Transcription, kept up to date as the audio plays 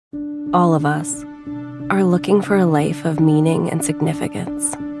all of us, are looking for a life of meaning and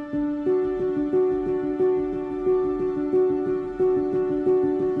significance.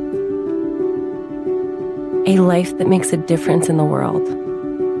 A life that makes a difference in the world.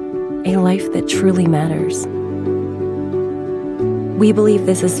 A life that truly matters. We believe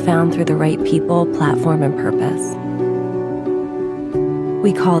this is found through the right people, platform, and purpose.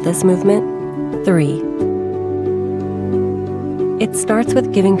 We call this movement 3. It starts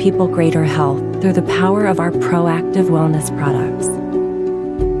with giving people greater health through the power of our proactive wellness products.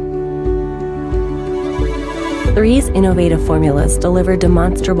 3's innovative formulas deliver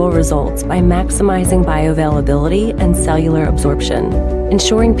demonstrable results by maximizing bioavailability and cellular absorption,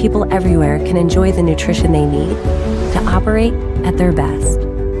 ensuring people everywhere can enjoy the nutrition they need to operate at their best.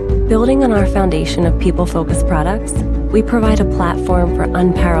 Building on our foundation of people-focused products, we provide a platform for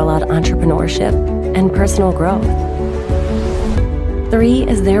unparalleled entrepreneurship and personal growth. 3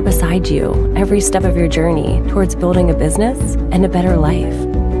 is there beside you every step of your journey towards building a business and a better life.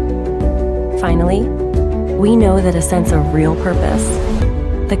 Finally, we know that a sense of real purpose,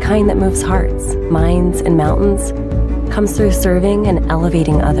 the kind that moves hearts, minds, and mountains, comes through serving and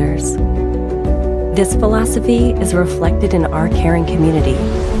elevating others. This philosophy is reflected in our caring community,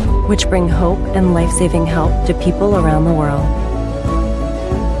 which bring hope and life-saving help to people around the world.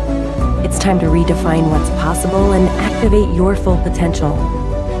 It's time to redefine what's possible and activate your full potential.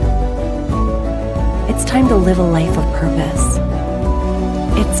 It's time to live a life of purpose.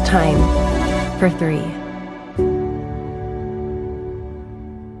 It's time for 3.